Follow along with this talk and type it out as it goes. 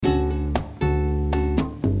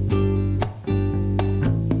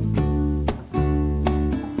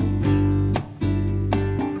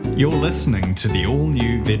You're listening to the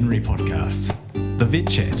all-new veterinary podcast, The Vet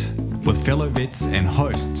Chat, with fellow vets and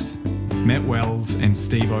hosts, Matt Wells and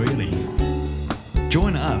Steve O'Leary.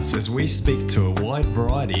 Join us as we speak to a wide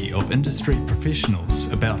variety of industry professionals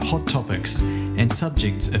about hot topics and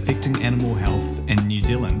subjects affecting animal health in New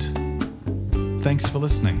Zealand. Thanks for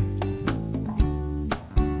listening.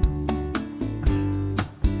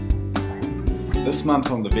 This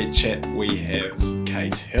month on The Vet Chat we have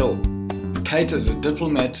Kate Hill. Kate is a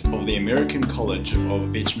diplomat of the American College of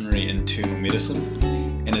Veterinary Internal Medicine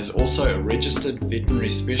and is also a registered veterinary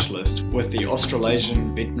specialist with the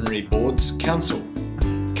Australasian Veterinary Boards Council.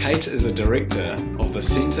 Kate is a director of the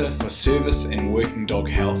Centre for Service and Working Dog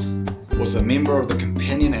Health, was a member of the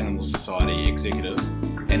Companion Animal Society Executive,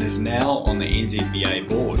 and is now on the NZVA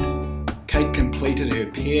board. Kate completed her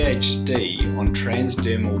PhD on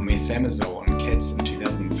transdermal methimazole in cats in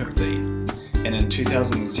 2015, and in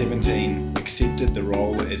 2017 accepted the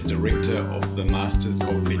role as Director of the Masters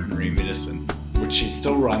of Veterinary Medicine, which she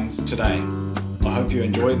still runs today. I hope you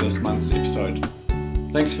enjoy this month's episode.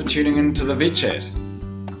 Thanks for tuning in to the Vet Chat.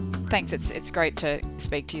 Thanks. It's great to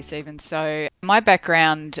speak to you, Stephen. So my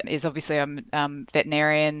background is obviously I'm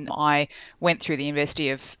veterinarian. I went through the University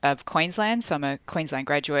of Queensland, so I'm a Queensland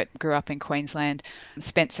graduate, grew up in Queensland,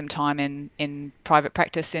 spent some time in private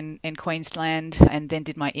practice in Queensland, and then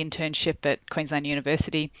did my internship at Queensland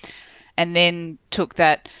University. And then took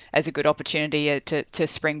that as a good opportunity to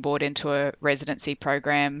springboard into a residency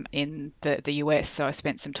program in the US. So I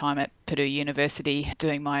spent some time at Purdue University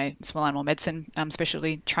doing my small animal medicine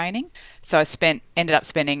specialty training. So I ended up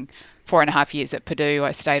spending 4.5 years at Purdue.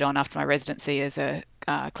 I stayed on after my residency as a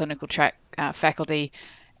clinical track faculty,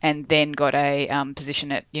 and then got a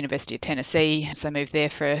position at University of Tennessee. So I moved there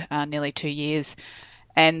for nearly 2 years.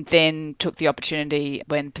 And then took the opportunity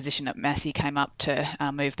when position at Massey came up to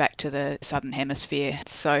move back to the Southern Hemisphere.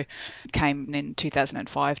 So came in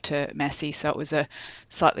 2005 to Massey. So it was a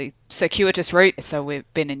slightly circuitous route. So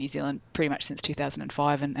we've been in New Zealand pretty much since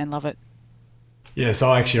 2005 and love it. Yeah, so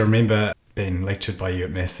I actually remember being lectured by you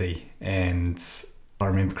at Massey, and if I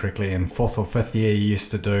remember correctly, in 4th or 5th year you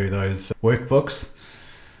used to do those workbooks,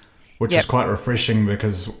 which is quite refreshing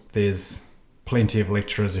because there's plenty of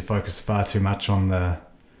lecturers who focus far too much on the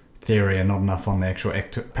theory and not enough on the actual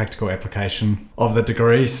practical application of the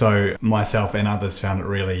degree. So myself and others found it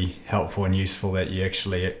really helpful and useful that you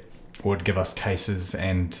actually would give us cases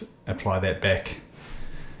and apply that back.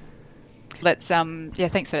 Thanks for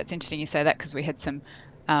that. It's interesting you say that, because we had some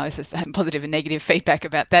positive and negative feedback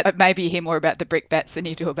about that. Maybe you hear more about the brickbats than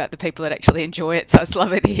you do about the people that actually enjoy it. So I just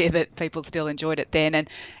love it to hear that people still enjoyed it then. And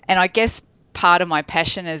I guess part of my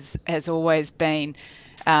passion has always been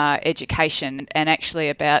education, and actually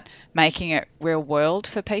about making it real world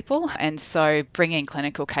for people. And so bringing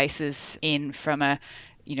clinical cases in from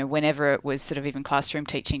whenever it was sort of even classroom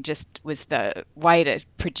teaching, just was the way to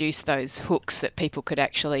produce those hooks that people could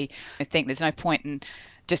actually think. There's no point in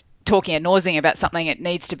just talking and nosing about something. It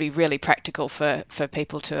needs to be really practical for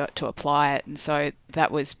people to apply it. And so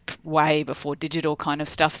that was way before digital kind of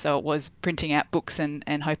stuff. So it was printing out books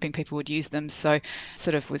and hoping people would use them. So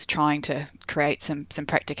sort of was trying to create some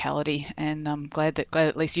practicality, and I'm glad that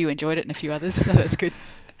at least you enjoyed it and a few others. So that's good.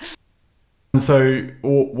 So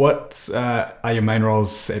what are your main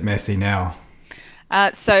roles at Massey now?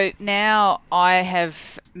 So now I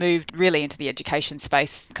have moved really into the education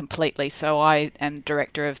space completely. So I am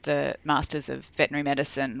director of the Masters of Veterinary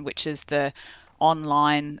Medicine, which is the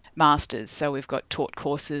online masters. So we've got taught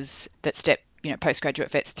courses that step postgraduate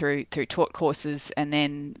vets through taught courses, and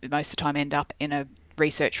then most of the time end up in a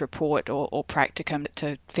research report or practicum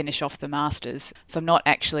to finish off the masters. So I'm not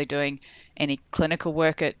actually doing any clinical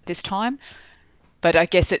work at this time. But I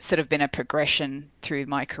guess it's sort of been a progression through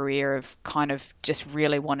my career of kind of just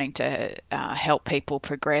really wanting to help people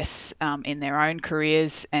progress in their own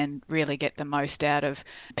careers and really get the most out of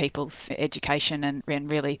people's education,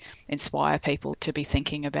 and really inspire people to be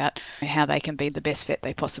thinking about how they can be the best vet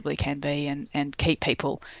they possibly can be, and keep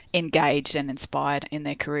people engaged and inspired in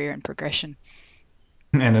their career and progression.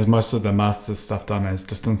 And is most of the master's stuff done as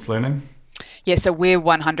distance learning? Yeah, so we're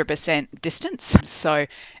 100% distance. So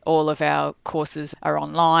all of our courses are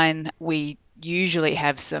online. We usually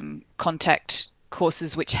have some contact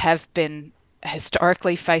courses which have been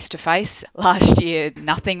historically face-to-face. Last year,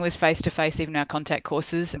 nothing was face-to-face, even our contact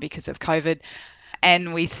courses, because of COVID.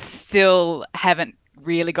 And we still haven't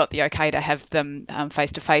really got the okay to have them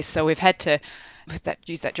face-to-face. So we've had to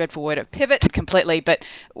use that dreadful word of pivot completely. But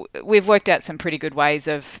we've worked out some pretty good ways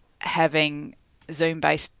of having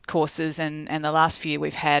Zoom-based courses, and the last few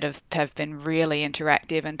we've had have been really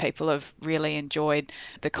interactive, and people have really enjoyed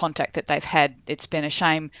the contact that they've had. It's been a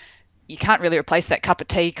shame you can't really replace that cup of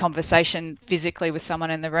tea conversation physically with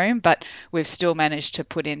someone in the room, but we've still managed to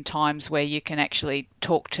put in times where you can actually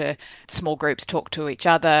talk to small groups, talk to each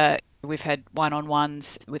other. We've had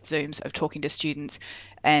one-on-ones with Zooms of talking to students,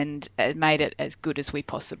 and it made it as good as we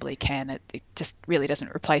possibly can. It just really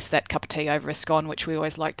doesn't replace that cup of tea over a scone, which we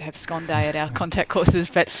always like to have scone day at our contact courses,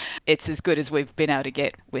 but it's as good as we've been able to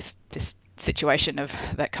get with this situation of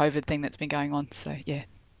that COVID thing that's been going on. So, yeah.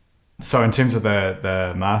 So in terms of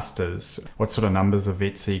the masters, what sort of numbers of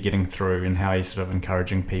vets are you getting through, and how are you sort of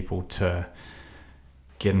encouraging people to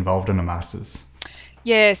get involved in a masters?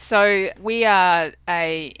 Yeah, so we are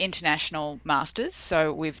a international masters,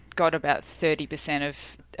 so we've got about 30%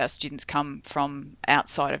 of our students come from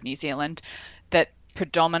outside of New Zealand. That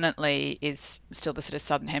predominantly is still the sort of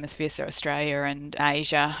southern hemisphere, so Australia and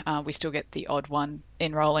Asia. We still get the odd one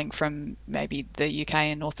enrolling from maybe the UK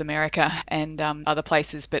and North America and other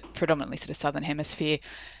places, but predominantly sort of southern hemisphere.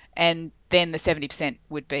 And then the 70%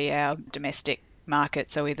 would be our domestic market,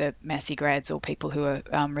 so either Massey grads or people who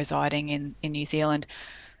are residing in New Zealand.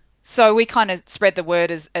 So we kind of spread the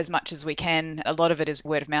word as much as we can. A lot of it is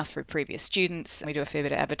word of mouth through previous students. We do a fair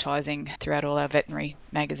bit of advertising throughout all our veterinary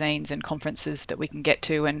magazines and conferences that we can get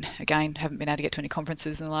to. And again, haven't been able to get to any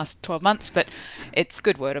conferences in the last 12 months, but it's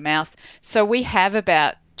good word of mouth. So we have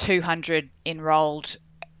about 200 enrolled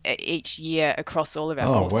each year across all of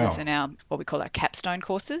our courses and our what we call our capstone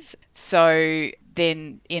courses. So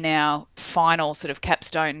then in our final sort of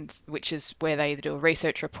capstones, which is where they either do a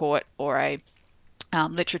research report or a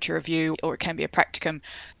literature review, or it can be a practicum,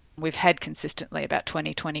 we've had consistently about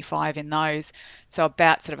 20, 25 in those. So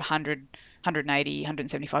about sort of 100, 180,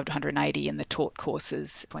 175 to 180 in the taught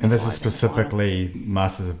courses. And this is specifically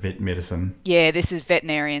Masters of Vet Medicine? Yeah, this is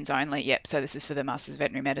veterinarians only. Yep. So this is for the Masters of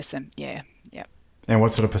Veterinary Medicine. Yeah. Yep. And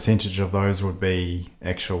what sort of percentage of those would be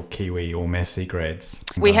actual Kiwi or Massey grads?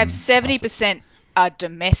 We have 70% are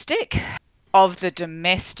domestic. Of the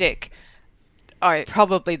domestic,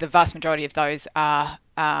 probably the vast majority of those are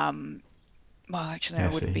well, actually,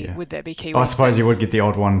 Massey, would that be Kiwi? I suppose you would get the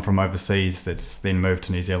odd one from overseas that's then moved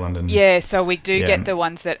to New Zealand. And yeah, so we do get the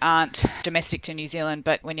ones that aren't domestic to New Zealand,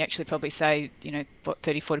 but when you actually probably say,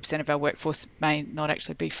 30-40% of our workforce may not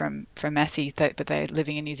actually be from Massey, but they're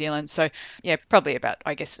living in New Zealand. So yeah, probably about,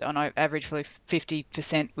 I guess, on average, probably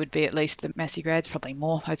 50% would be at least the Massey grads, probably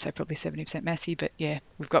more. I'd say probably 70% Massey, but yeah,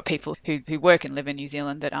 we've got people who work and live in New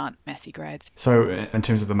Zealand that aren't Massey grads. So in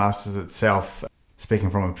terms of the Masters itself,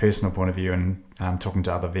 speaking from a personal point of view and talking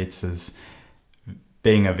to other vets, is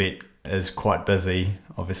being a vet is quite busy,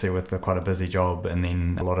 obviously with quite a busy job, and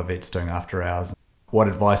then a lot of vets doing after hours. What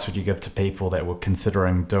advice would you give to people that were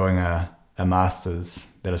considering doing a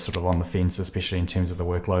master's that are sort of on the fence, especially in terms of the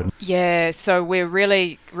workload? Yeah, so we're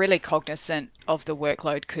really, really cognizant of the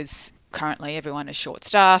workload because currently everyone is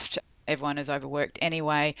short-staffed. Everyone is overworked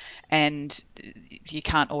anyway, and you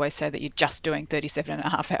can't always say that you're just doing 37 and a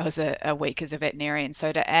half hours a week as a veterinarian.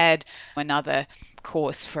 So to add another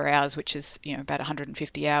course for ours, which is about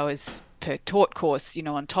 150 hours per taught course,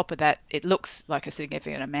 on top of that, it looks like a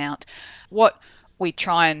significant amount. What we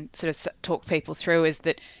try and sort of talk people through is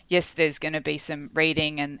that, yes, there's going to be some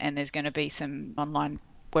reading and there's going to be some online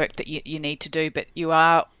work that you need to do, but you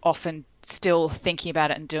are often still thinking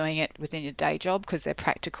about it and doing it within your day job because they're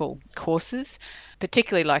practical courses,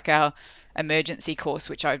 particularly like our emergency course,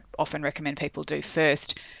 which I often recommend people do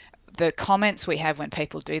first. The comments we have when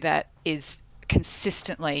people do that is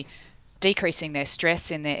consistently decreasing their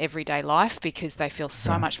stress in their everyday life because they feel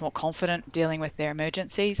so much more confident dealing with their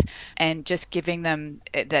emergencies, and just giving them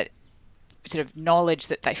that sort of knowledge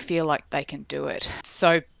that they feel like they can do it.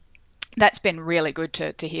 So that's been really good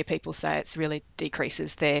to hear people say it really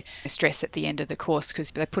decreases their stress at the end of the course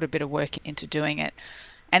because they put a bit of work into doing it.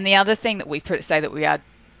 And the other thing that we say that we are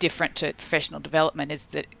different to professional development is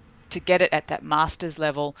that to get it at that master's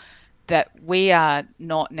level, that we are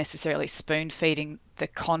not necessarily spoon feeding the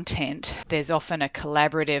content. There's often a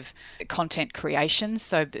collaborative content creation.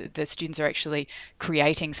 So the students are actually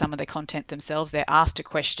creating some of the content themselves. They're asked a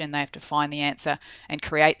question, they have to find the answer and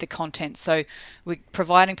create the content. So we're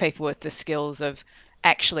providing people with the skills of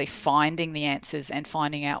actually finding the answers and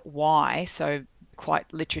finding out why. So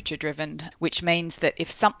quite literature driven, which means that if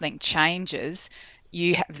something changes,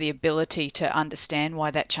 you have the ability to understand why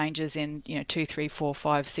that changes in 2, 3, 4,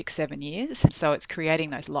 5, 6, 7 years. So it's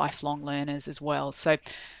creating those lifelong learners as well. So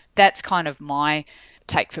that's kind of my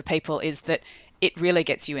take for people, is that it really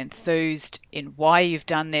gets you enthused in why you've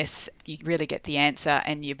done this. You really get the answer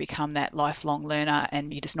and you become that lifelong learner,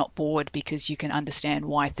 and you're just not bored because you can understand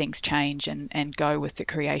why things change and go with the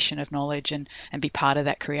creation of knowledge and be part of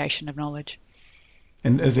that creation of knowledge.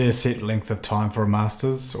 And is there a set length of time for a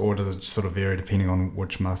master's, or does it sort of vary depending on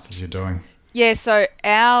which master's you're doing? Yeah, so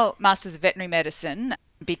our Masters of Veterinary Medicine,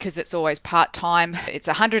 because it's always part-time, it's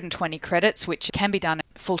 120 credits, which can be done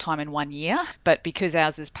full-time in 1 year. But because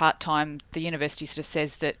ours is part-time, the university sort of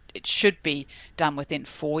says that it should be done within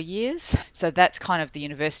 4 years. So that's kind of the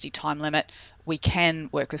university time limit. We can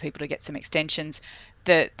work with people to get some extensions.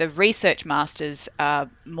 The research masters are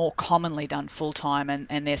more commonly done full-time,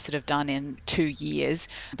 and they're sort of done in 2 years,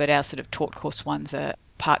 but our sort of taught course ones are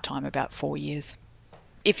part-time, about 4 years.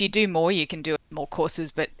 If you do more, you can do more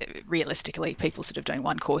courses, but realistically, people sort of doing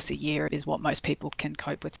one course a year is what most people can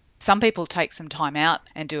cope with. Some people take some time out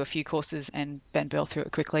and do a few courses and bail through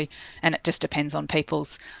it quickly, and it just depends on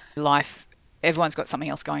people's life. Everyone's got something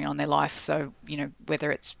else going on in their life, so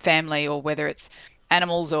whether it's family or whether it's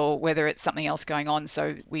animals or whether it's something else going on.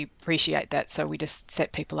 So we appreciate that. So we just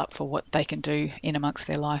set people up for what they can do in amongst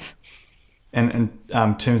their life. And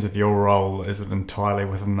in terms of your role, is it entirely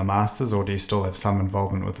within the Masters, or do you still have some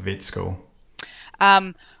involvement with the vet school?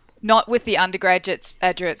 Not with the undergraduates,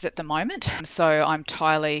 graduates at the moment. So I'm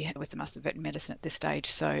entirely with the Masters of Veterinary Medicine at this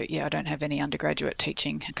stage. So yeah, I don't have any undergraduate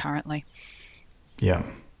teaching currently. Yeah.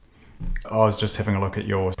 I was just having a look at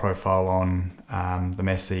your profile on the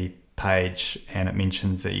Massey page, and it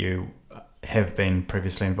mentions that you have been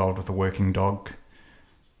previously involved with the Working Dog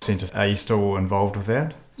Centre. Are you still involved with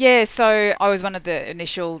that? Yeah, so I was one of the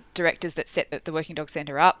initial directors that set the Working Dog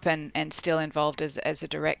Centre up, and still involved as a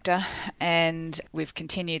director. And we've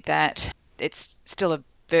continued that. It's still a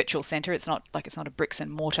virtual centre. It's not a bricks and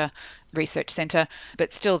mortar research centre,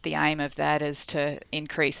 but still the aim of that is to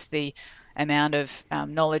increase the amount of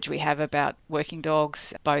knowledge we have about working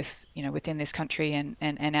dogs, both within this country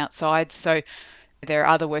and outside. So there are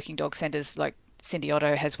other working dog centres, like Cindy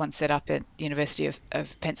Otto has one set up at the University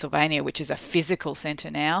of Pennsylvania, which is a physical centre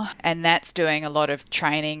now. And that's doing a lot of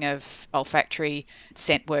training of olfactory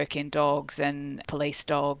scent work in dogs and police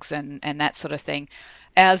dogs and that sort of thing.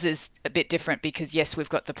 Ours is a bit different because, yes, we've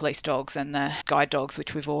got the police dogs and the guide dogs,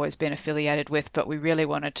 which we've always been affiliated with, but we really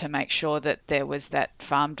wanted to make sure that there was that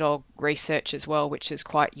farm dog research as well, which is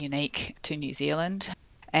quite unique to New Zealand.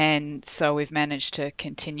 And so we've managed to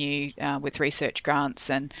continue with research grants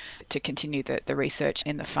and to continue the research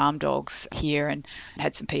in the farm dogs here, and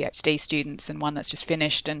had some PhD students and one that's just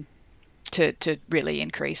finished, and to really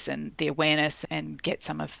increase the awareness and get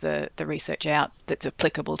some of the research out that's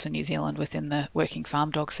applicable to New Zealand within the working farm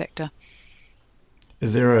dog sector.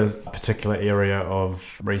 Is there a particular area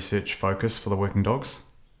of research focus for the working dogs?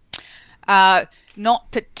 Not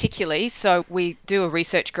particularly. So we do a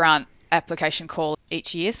research grant application call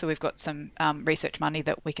each year. So we've got some research money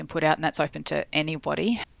that we can put out, and that's open to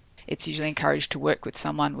anybody. It's usually encouraged to work with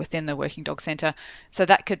someone within the Working Dog Centre. So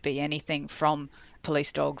that could be anything from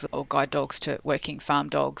police dogs or guide dogs to working farm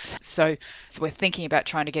dogs. So we're thinking about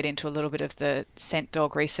trying to get into a little bit of the scent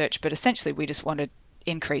dog research, but essentially we just want to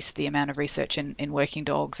increase the amount of research in working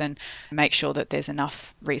dogs and make sure that there's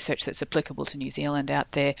enough research that's applicable to New Zealand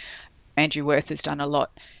out there. Andrew Worth has done a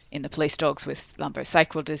lot in the police dogs with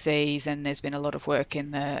lumbosacral disease, and there's been a lot of work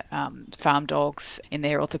in the farm dogs in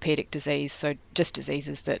their orthopedic disease. So just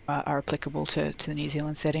diseases that are applicable to the New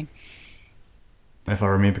Zealand setting. If I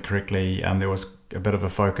remember correctly, there was a bit of a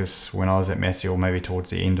focus when I was at Massey, or maybe towards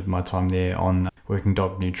the end of my time there, on working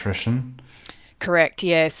dog nutrition. Correct,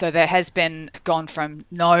 yeah. So there has been gone from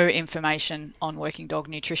no information on working dog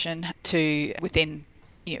nutrition to within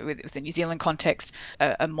with the New Zealand context,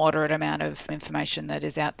 a moderate amount of information that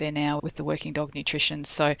is out there now with the working dog nutrition.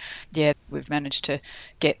 So yeah, we've managed to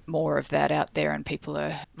get more of that out there, and people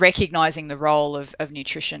are recognising the role of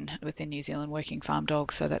nutrition within New Zealand working farm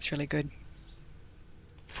dogs. So that's really good.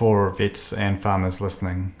 For vets and farmers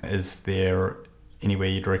listening, is there anywhere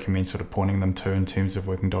you'd recommend sort of pointing them to in terms of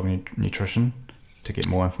working dog nutrition to get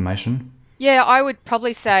more information? Yeah, I would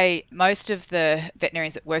probably say most of the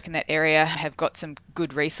veterinarians that work in that area have got some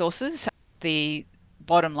good resources. The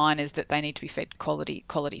bottom line is that they need to be fed quality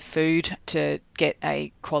food to get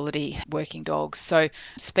a quality working dog. So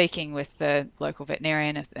speaking with the local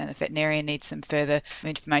veterinarian, and the veterinarian needs some further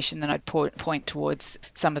information, then I'd point towards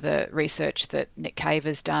some of the research that Nick Cave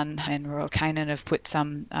has done, and Royal Canin have put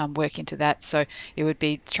some work into that. So it would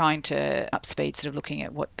be trying to up speed, sort of looking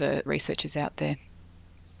at what the research is out there.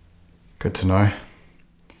 Good to know.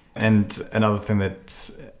 And another thing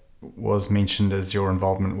that was mentioned is your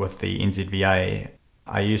involvement with the NZVA.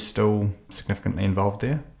 Are you still significantly involved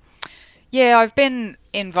there? Yeah, I've been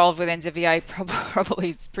involved with NZVA probably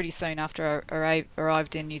it's pretty soon after I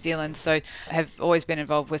arrived in New Zealand. So I have always been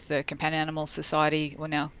involved with the Companion Animal Society, or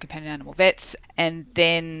now Companion Animal Vets, and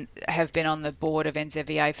then have been on the board of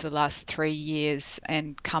NZVA for the last 3 years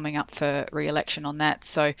and coming up for re-election on that.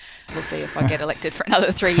 So we'll see if I get elected for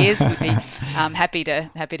another 3 years. Would be happy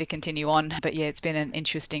to continue on. But yeah, it's been an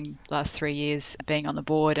interesting last 3 years being on the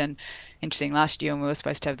board, and interesting last year when we were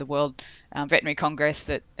supposed to have the World Veterinary Congress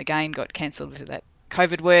that again got cancelled with that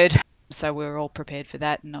COVID word. So we were all prepared for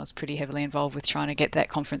that, and I was pretty heavily involved with trying to get that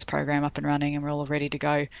conference program up and running, and we're all ready to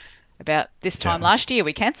go. About this time Yeah. last year,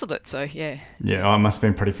 we cancelled it. So yeah. Yeah, it must have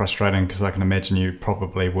been pretty frustrating because I can imagine you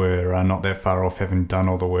probably were not that far off having done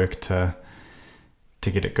all the work to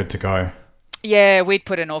get it good to go. Yeah, we'd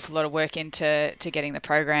put an awful lot of work into getting the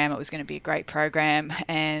program. It was going to be a great program,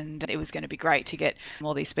 and it was going to be great to get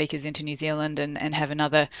all these speakers into New Zealand and have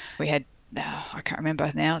another. We had, I can't remember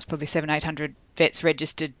now, it's probably 700-800 vets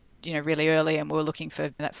registered, really early, and we were looking for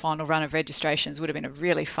that final run of registrations. Would have been a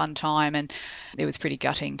really fun time, and it was pretty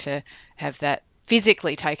gutting to have that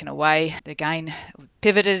physically taken away. Again,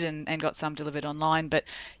 pivoted and got some delivered online, but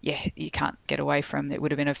yeah, you can't get away from it.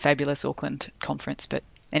 Would have been a fabulous Auckland conference, but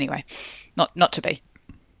anyway, not to be.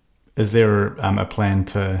 Is there a plan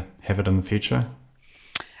to have it in the future?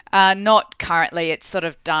 Not currently. It's sort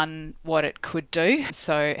of done what it could do.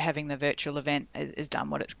 So having the virtual event is done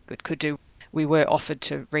what it could do. We were offered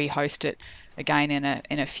to re-host it again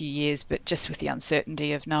in a few years, but just with the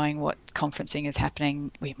uncertainty of knowing what conferencing is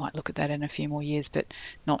happening, we might look at that in a few more years, but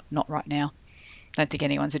not right now. Don't think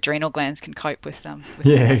anyone's adrenal glands can cope with them.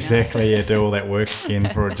 Yeah, exactly. Yeah, do all that work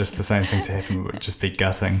again for just the same thing to happen. It would just be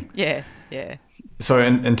gutting. Yeah. So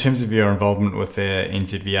in terms of your involvement with the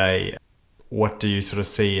NZVA, what do you sort of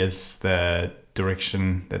see as the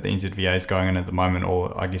direction that the NZVA is going in at the moment,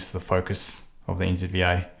 or I guess the focus of the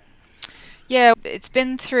NZVA? Yeah, it's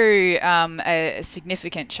been through a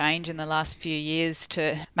significant change in the last few years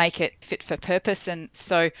to make it fit for purpose. And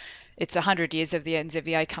so it's 100 years of the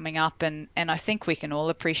NZVA coming up, and I think we can all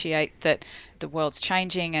appreciate that the world's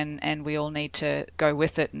changing, and we all need to go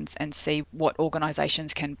with it and see what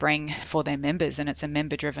organisations can bring for their members. And it's a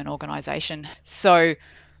member-driven organisation. So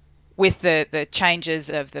with the changes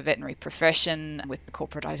of the veterinary profession, with the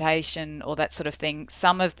corporatisation, all that sort of thing,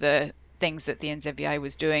 some of the things that the NZVA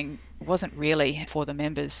was doing wasn't really for the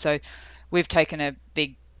members. So we've taken a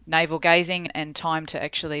big navel gazing and time to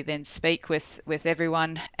actually then speak with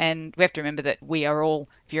everyone. And we have to remember that we are all,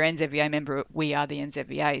 if you're an NZVA member, we are the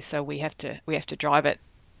NZVA. So we have to drive it.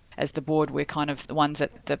 As the board, we're kind of the ones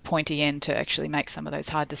at the pointy end to actually make some of those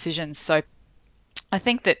hard decisions. So I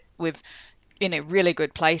think that we've in a really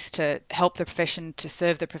good place to help the profession, to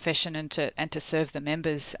serve the profession, and to serve the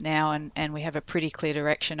members now, and we have a pretty clear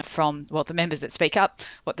direction from the members that speak up,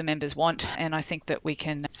 what the members want, and I think that we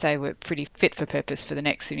can say we're pretty fit for purpose for the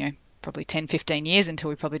next probably 10-15 years until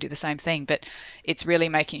we probably do the same thing. But it's really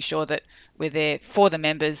making sure that we're there for the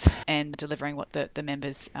members and delivering what the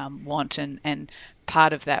members want, and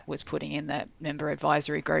part of that was putting in that member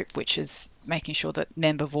advisory group, which is making sure that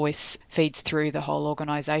member voice feeds through the whole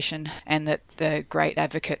organisation, and that the great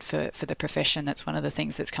advocate for the profession, that's one of the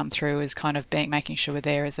things that's come through, is kind of making sure we're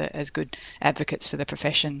there as good advocates for the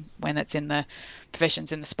profession when it's in the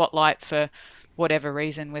profession's in the spotlight for whatever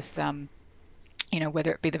reason, with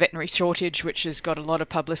whether it be the veterinary shortage, which has got a lot of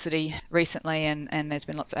publicity recently, and there's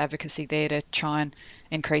been lots of advocacy there to try and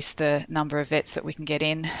increase the number of vets that we can get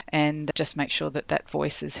in, and just make sure that that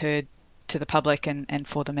voice is heard to the public and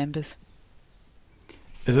for the members.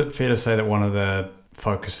 Is it fair to say that one of the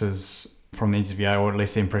focuses from the NZVA, or at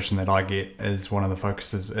least the impression that I get, is one of the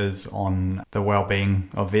focuses is on the well-being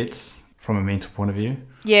of vets from a mental point of view?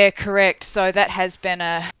 Yeah, correct. So that has been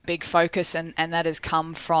a big focus, and that has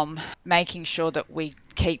come from making sure that we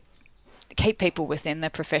keep people within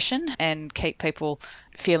the profession and keep people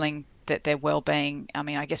feeling that their well-being,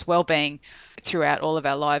 I guess well-being throughout all of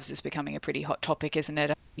our lives is becoming a pretty hot topic, isn't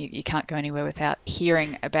it? You can't go anywhere without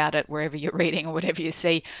hearing about it wherever you're reading or whatever you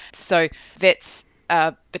see. So vets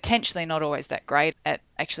are potentially not always that great at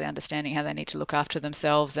actually understanding how they need to look after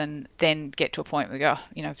themselves, and then get to a point where they go,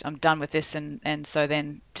 I'm done with this, and so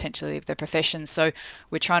then potentially leave their profession. So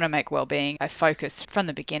we're trying to make wellbeing a focus from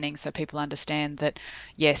the beginning, so people understand that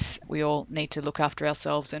yes, we all need to look after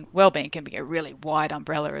ourselves, and wellbeing can be a really wide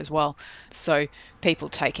umbrella as well. So people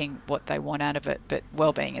taking what they want out of it, but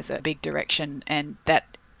wellbeing is a big direction, and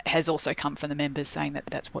that has also come from the members saying that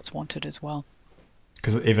that's what's wanted as well.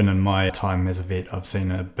 Because even in my time as a vet, I've seen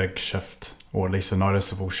a big shift, or at least a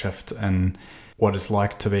noticeable shift, in what it's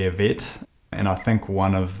like to be a vet. And I think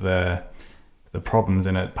one of the the problems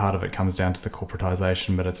in it, part of it comes down to the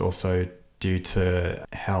corporatisation, but it's also due to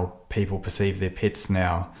how people perceive their pets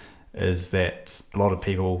now, is that a lot of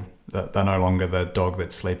people, they're no longer the dog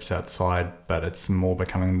that sleeps outside, but it's more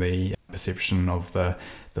becoming the perception of the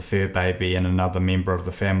fur baby and another member of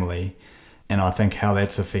the family. And I think how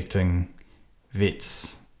that's affecting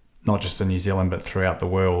vets, not just in New Zealand but throughout the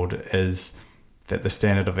world, is that the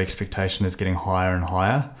standard of expectation is getting higher and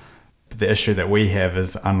higher. But the issue that we have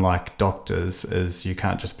is, unlike doctors, is you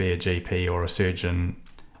can't just be a GP or a surgeon.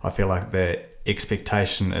 I feel like the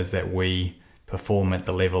expectation is that we perform at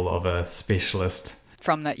the level of a specialist.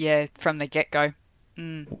 From the get-go.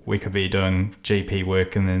 We could be doing GP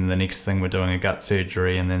work, and then the next thing we're doing a gut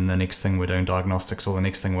surgery, and then the next thing we're doing diagnostics, or the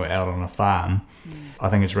next thing we're out on a farm. I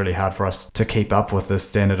think it's really hard for us to keep up with the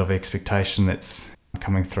standard of expectation that's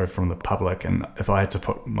coming through from the public. And if I had to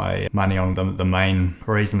put my money on the main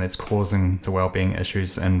reason that's causing the wellbeing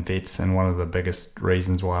issues in vets, and one of the biggest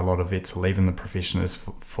reasons why a lot of vets are leaving the profession, is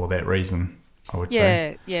for that reason, I would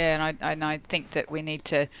say. Yeah, and I think that we need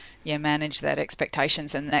to manage that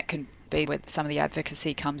expectations, and that can be where some of the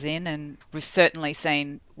advocacy comes in. And we've certainly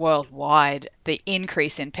seen worldwide the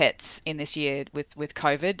increase in pets in this year with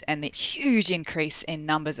COVID, and the huge increase in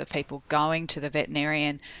numbers of people going to the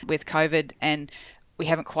veterinarian with COVID. And we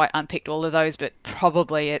haven't quite unpicked all of those, but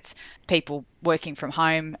probably it's people working from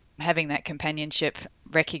home, having that companionship,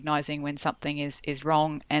 recognizing when something is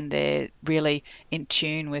wrong, and they're really in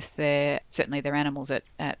tune with certainly their animals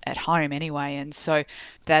at home anyway. And so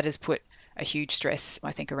that has put a huge stress,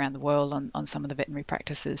 I think, around the world on some of the veterinary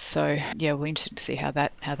practices. So yeah, we're interested to see how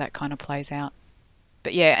that kind of plays out.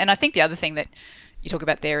 But yeah, and I think the other thing that you talk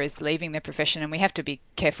about there is leaving their profession, and we have to be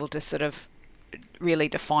careful to sort of really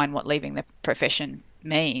define what leaving the profession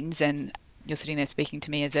means. And you're sitting there speaking to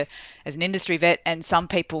me as an industry vet, and some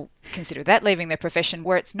people consider that leaving their profession,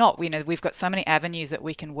 where it's not. We've got so many avenues that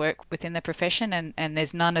we can work within the profession, and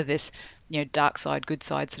there's none of this dark side, good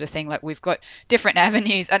side sort of thing. Like, we've got different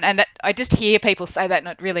avenues, and that I just hear people say that, and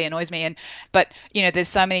it really annoys me. But there's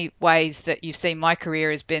so many ways that you've seen my career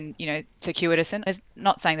has been circuitous, and it's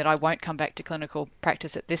not saying that I won't come back to clinical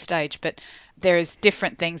practice at this stage, but there is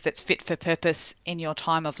different things that's fit for purpose in your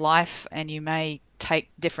time of life, and you may take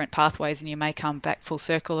different pathways, and you may come back full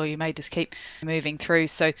circle, or you may just keep moving through.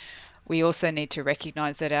 So we also need to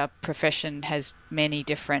recognize that our profession has many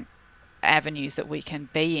different avenues that we can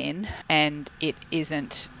be in, and it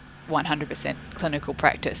isn't 100% clinical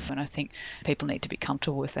practice. And I think people need to be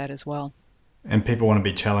comfortable with that as well. And people want to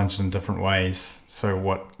be challenged in different ways. So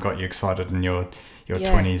what got you excited in your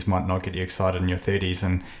 20s might not get you excited in your 30s.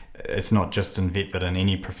 And it's not just in vet, but in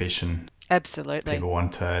any profession. Absolutely. People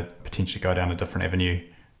want to potentially go down a different avenue.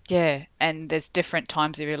 Yeah, and there's different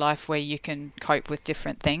times of your life where you can cope with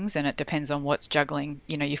different things, and it depends on what's juggling.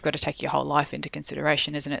 You've got to take your whole life into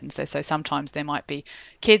consideration, isn't it? And so sometimes there might be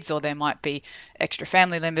kids, or there might be extra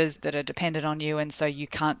family members that are dependent on you, and so you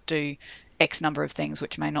can't do X number of things,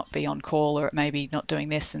 which may not be on call, or it may be not doing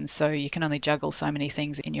this, and so you can only juggle so many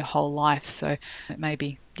things in your whole life. So it may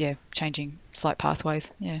be changing slight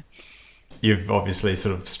pathways. You've obviously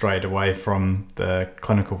sort of strayed away from the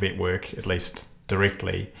clinical vet work, at least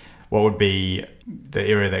directly. What would be the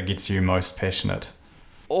area that gets you most passionate?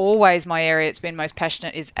 Always my area that's been most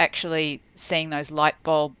passionate is actually seeing those light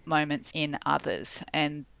bulb moments in others.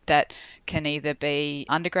 And that can either be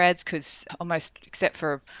undergrads, because almost except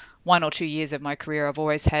for 1 or 2 years of my career, I've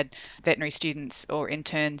always had veterinary students or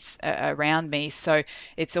interns around me. So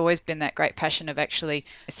it's always been that great passion of actually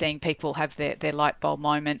seeing people have their light bulb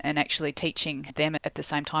moment, and actually teaching them at the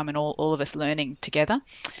same time, and all of us learning together.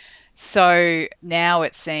 So now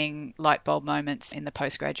it's seeing light bulb moments in the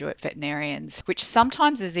postgraduate veterinarians, which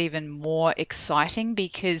sometimes is even more exciting,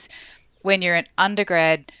 because when you're an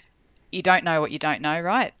undergrad, you don't know what you don't know,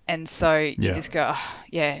 right? And so you just go,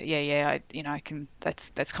 I can.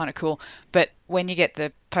 That's kind of cool. But when you get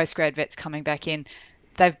the postgrad vets coming back in,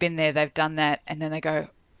 they've been there, they've done that, and then they go,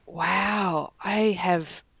 wow, I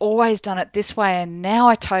have always done it this way, and now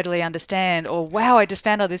I totally understand. Or wow, I just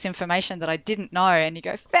found all this information that I didn't know. And you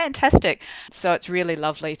go, fantastic. So it's really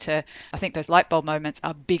lovely I think those light bulb moments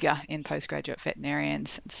are bigger in postgraduate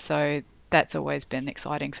veterinarians. So that's always been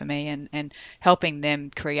exciting for me, and helping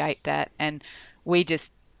them create that. And we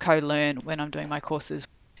just co-learn when I'm doing my courses.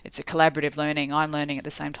 It's a collaborative learning. I'm learning at the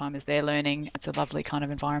same time as they're learning. It's a lovely kind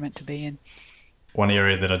of environment to be in. One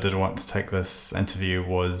area that I did want to take this interview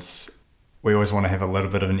was, we always want to have a little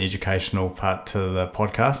bit of an educational part to the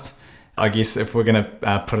podcast. I guess if we're going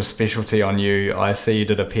to put a specialty on you, I see you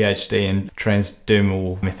did a PhD in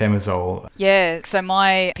transdermal methimazole. Yeah, so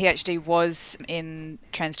my PhD was in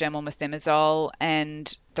transdermal methimazole,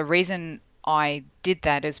 and the reason I did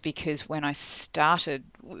that is because when I started,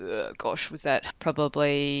 was that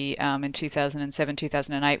probably in 2007,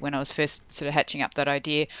 2008, when I was first sort of hatching up that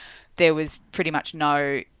idea, there was pretty much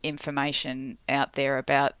no information out there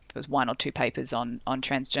about, there was one or two papers on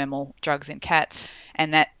transdermal drugs in cats.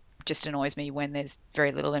 And that just annoys me when there's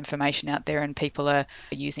very little information out there and people are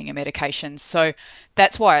using a medication. So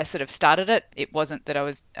that's why I sort of started it. It wasn't that I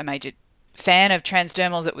was a major fan of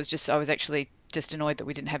transdermals. It was just, I was actually just annoyed that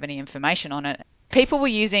we didn't have any information on it. People were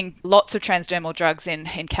using lots of transdermal drugs in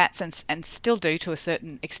cats and still do to a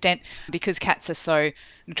certain extent because cats are so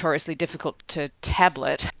notoriously difficult to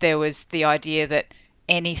tablet. There was the idea that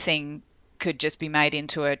anything could just be made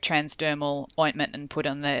into a transdermal ointment and put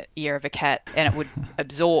on the ear of a cat and it would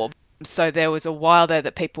absorb. So there was a while there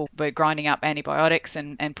that people were grinding up antibiotics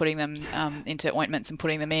and putting them into ointments and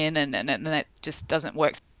putting them in, and that just doesn't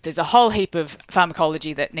work. There's a whole heap of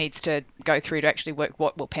pharmacology that needs to go through to actually work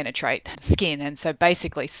what will penetrate the skin. And so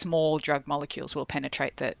basically small drug molecules will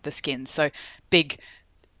penetrate the skin. So big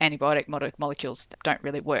antibiotic molecules don't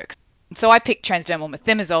really work. So I picked transdermal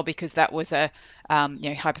methimazole because that was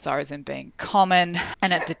hyperthyroidism being common.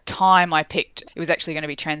 And at the time I picked, it was actually going to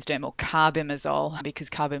be transdermal carbimazole because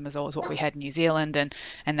carbimazole is what we had in New Zealand and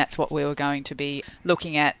that's what we were going to be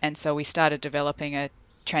looking at. And so we started developing a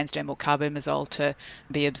transdermal carbimazole to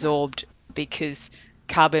be absorbed because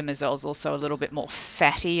carbimazole is also a little bit more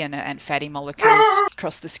fatty and fatty molecules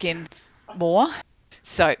cross the skin more.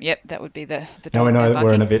 So, yep, that would be the now we know that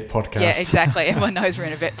we're in a vet podcast. Yeah, exactly. Everyone knows we're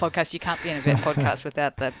in a vet podcast. You can't be in a vet podcast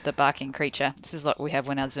without the barking creature. This is like we have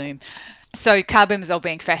when our Zoom. So carbimazole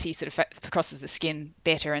being fatty sort of crosses the skin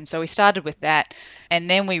better. And so we started with that. And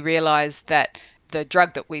then we realized that the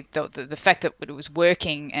drug that the fact that it was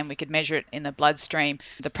working and we could measure it in the bloodstream,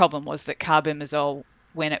 the problem was that carbimazole,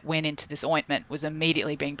 when it went into this ointment, was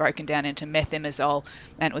immediately being broken down into methimazole,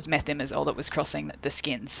 and it was methimazole that was crossing the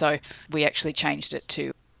skin. So we actually changed it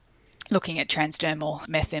to looking at transdermal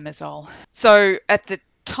methimazole. So at the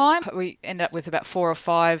time, we ended up with about 4 or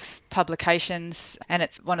 5 publications, and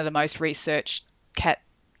it's one of the most researched cat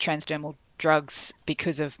transdermal drugs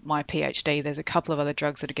because of my PhD. There's a couple of other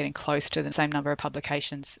drugs that are getting close to the same number of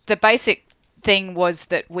publications. The basic thing was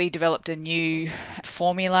that we developed a new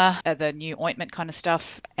formula, the new ointment kind of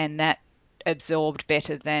stuff, and that absorbed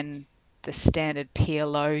better than the standard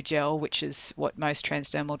PLO gel, which is what most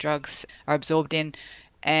transdermal drugs are absorbed in.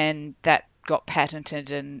 And that got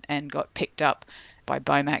patented and got picked up by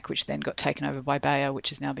BOMAC, which then got taken over by Bayer, which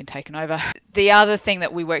has now been taken over. The other thing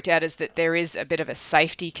that we worked out is that there is a bit of a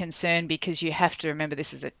safety concern because you have to remember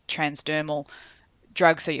this is a transdermal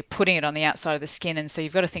drug, so you're putting it on the outside of the skin, and so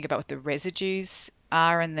you've got to think about what the residues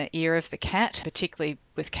are in the ear of the cat, particularly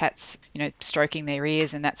with cats, stroking their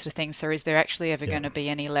ears and that sort of thing. So is there actually ever going to be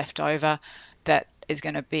any left over that is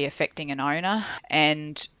going to be affecting an owner?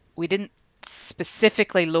 And we didn't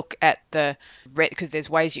specifically look at because there's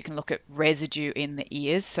ways you can look at residue in the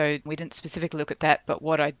ears, so we didn't specifically look at that, but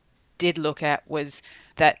what I did look at was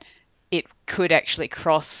that it could actually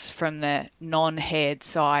cross from the non-haired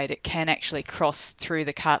side. It can actually cross through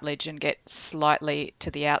the cartilage and get slightly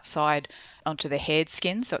to the outside onto the haired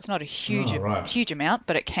skin. So it's not a huge amount,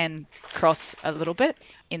 but it can cross a little bit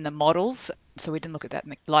in the models. So we didn't look at that in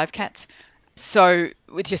the live cats. So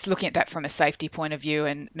we're just looking at that from a safety point of view,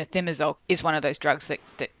 and methimazole is one of those drugs that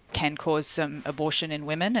can cause some abortion in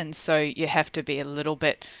women, and so you have to be a little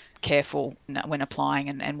bit careful when applying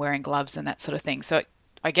and wearing gloves and that sort of thing. So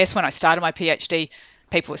I guess when I started my PhD,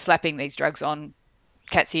 people were slapping these drugs on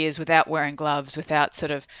cats' ears without wearing gloves, without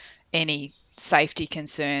sort of any safety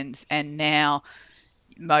concerns. And now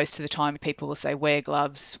most of the time people will say wear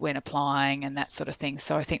gloves when applying and that sort of thing.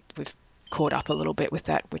 So I think we've caught up a little bit with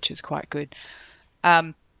that, which is quite good.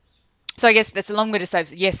 So I guess that's a long way to say,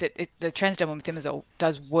 yes, the transdermal methimazole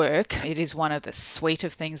does work. It is one of the suite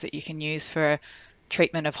of things that you can use for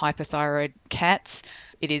treatment of hyperthyroid cats.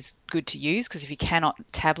 It is good to use because if you cannot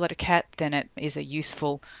tablet a cat, then it is a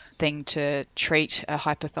useful thing to treat a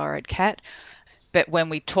hyperthyroid cat. But when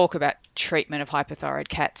we talk about treatment of hyperthyroid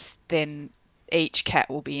cats, then each cat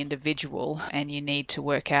will be individual and you need to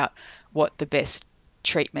work out what the best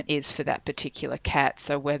treatment is for that particular cat.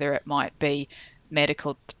 So whether it might be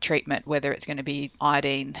medical treatment, whether it's going to be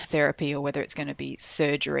iodine therapy or whether it's going to be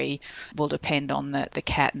surgery, will depend on the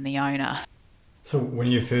cat and the owner. So when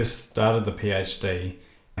you first started the PhD,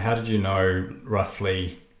 how did you know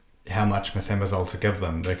roughly how much methimazole to give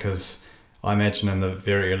them? Because I imagine in the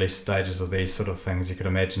very early stages of these sort of things, you could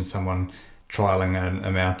imagine someone trialling an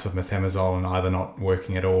amount of methimazole and either not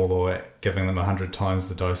working at all or giving them 100 times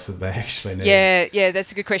the dose that they actually need. Yeah,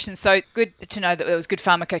 that's a good question. So good to know that there was good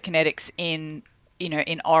pharmacokinetics in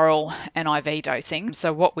in oral and IV dosing.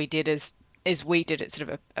 So what we did is we did it sort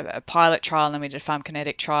of a pilot trial, and we did a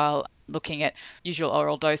pharmacokinetic trial looking at usual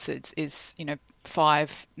oral doses is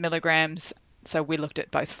 5 milligrams. So we looked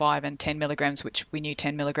at both 5 and 10 milligrams, which we knew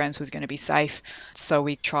 10 milligrams was going to be safe. So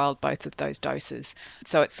we trialed both of those doses.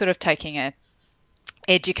 So it's sort of taking a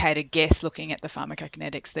educated guess looking at the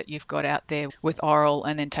pharmacokinetics that you've got out there with oral,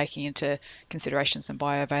 and then taking into consideration some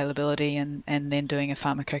bioavailability, and then doing a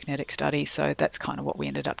pharmacokinetic study. So that's kind of what we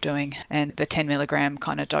ended up doing. And the 10 milligram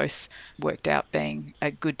kind of dose worked out being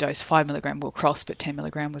a good dose. 5 milligram will cross, but 10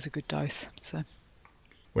 milligram was a good dose. So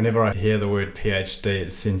whenever I hear the word PhD,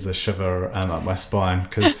 it sends a shiver up my spine,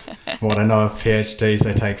 because from what I know of PhDs,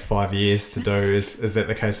 they take 5 years to do. Is that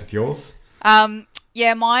the case with yours?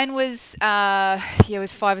 Yeah, mine was it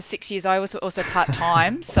was 5 or 6 years. I was also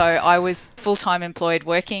part-time, so I was full-time employed,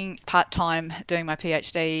 working part-time, doing my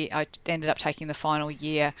PhD. I ended up taking the final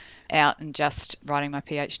year out and just writing my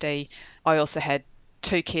PhD. I also had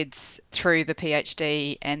 2 kids through the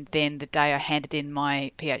PhD, and then the day I handed in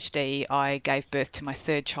my PhD, I gave birth to my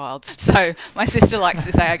 3rd child. So my sister likes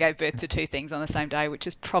to say I gave birth to 2 things on the same day, which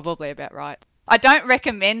is probably about right. I don't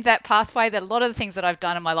recommend that pathway. That a lot of the things that I've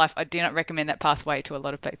done in my life, I do not recommend that pathway to a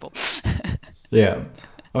lot of people. Yeah.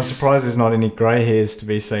 I'm surprised there's not any grey hairs to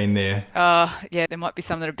be seen there. Yeah, there might be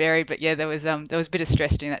some that are buried, but yeah, there was a bit of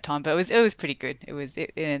stress during that time, but it was pretty good.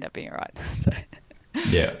 It ended up being all right. So.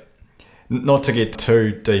 Yeah. Not to get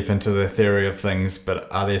too deep into the theory of things, but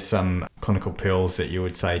are there some clinical pearls that you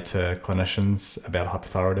would say to clinicians about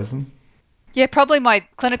hyperthyroidism? Yeah, probably my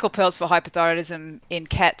clinical pearls for hyperthyroidism in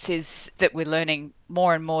cats is that we're learning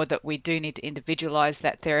more and more that we do need to individualise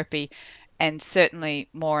that therapy, and certainly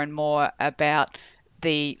more and more about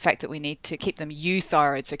the fact that we need to keep them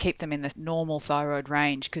euthyroid, so keep them in the normal thyroid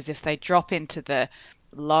range, because if they drop into the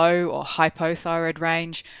low or hypothyroid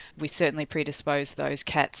range, we certainly predispose those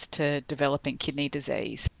cats to developing kidney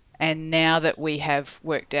disease. And now that we have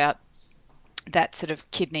worked out that sort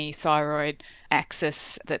of kidney thyroid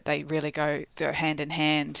axis, that they really go hand in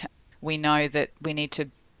hand, we know that we need to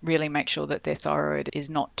really make sure that their thyroid is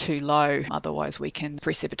not too low, otherwise we can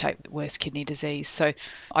precipitate worse kidney disease. So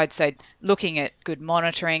I'd say looking at good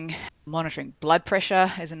monitoring blood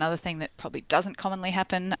pressure is another thing that probably doesn't commonly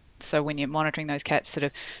happen. So when you're monitoring those cats, sort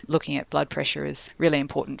of looking at blood pressure is really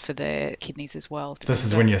important for their kidneys as well. This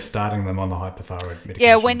is when you're starting them on the hyperthyroid medication?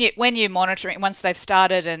 Yeah, when you're monitoring, once they've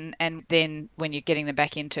started, and then when you're getting them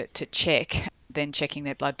back in to check, then checking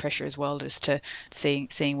their blood pressure as well, just to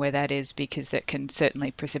seeing where that is, because that can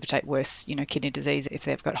certainly precipitate worse, kidney disease if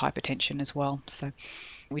they've got hypertension as well. So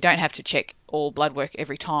we don't have to check all blood work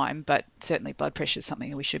every time, but certainly blood pressure is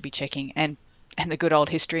something that we should be checking, and the good old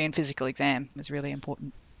history and physical exam is really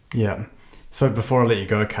important. Yeah. So before I let you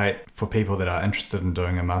go, Kate, for people that are interested in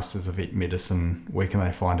doing a Masters of Vet Medicine, where can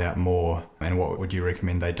they find out more, and what would you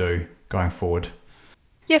recommend they do going forward?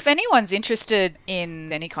 Yeah, if anyone's interested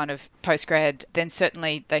in any kind of postgrad, then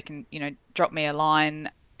certainly they can, drop me a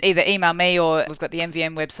line, either email me, or we've got the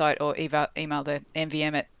MVM website, or email the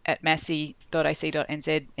MVM at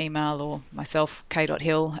massey.ac.nz, email, or myself,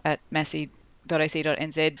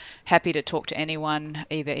 k.hill@massey.ac.nz. Happy to talk to anyone,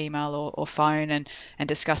 either email or phone, and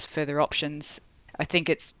discuss further options. I think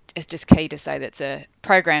it's just key to say that's a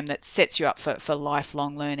program that sets you up for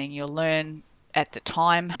lifelong learning. You'll learn at the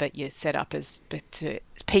time, but you're set up to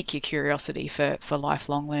pique your curiosity for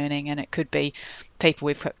lifelong learning. And it could be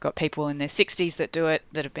we've got people in their 60s that do it,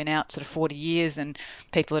 that have been out sort of 40 years, and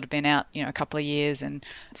people that have been out, a couple of years. And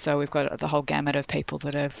so we've got the whole gamut of people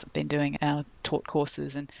that have been doing our taught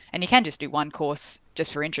courses. And you can just do one course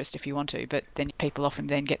just for interest if you want to, but then people often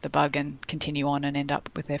then get the bug and continue on and end up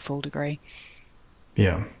with their full degree.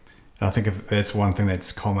 Yeah. I think if that's one thing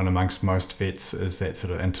that's common amongst most vets, is that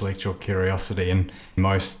sort of intellectual curiosity, and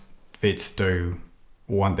most vets do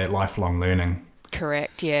want that lifelong learning.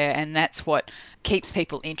 Correct, yeah, and that's what keeps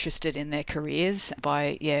people interested in their careers,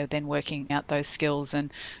 by then working out those skills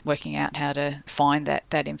and working out how to find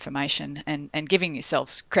that information, and giving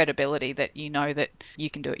yourself credibility that that you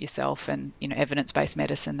can do it yourself, and evidence-based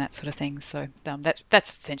medicine, that sort of thing. So that's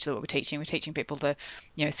essentially what we're teaching. We're teaching people the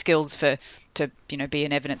skills to be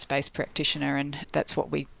an evidence-based practitioner, and that's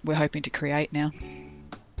what we're hoping to create now.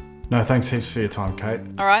 No, thanks heaps for your time, Kate.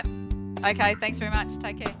 All right, okay, thanks very much.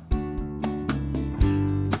 Take care.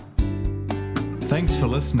 Thanks for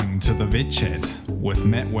listening to The Vet Chat with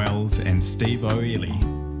Matt Wells and Steve O'Ely.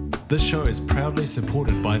 This show is proudly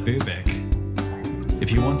supported by Virbac.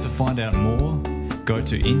 If you want to find out more, go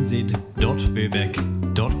to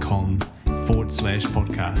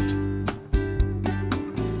nz.virbac.com/podcast.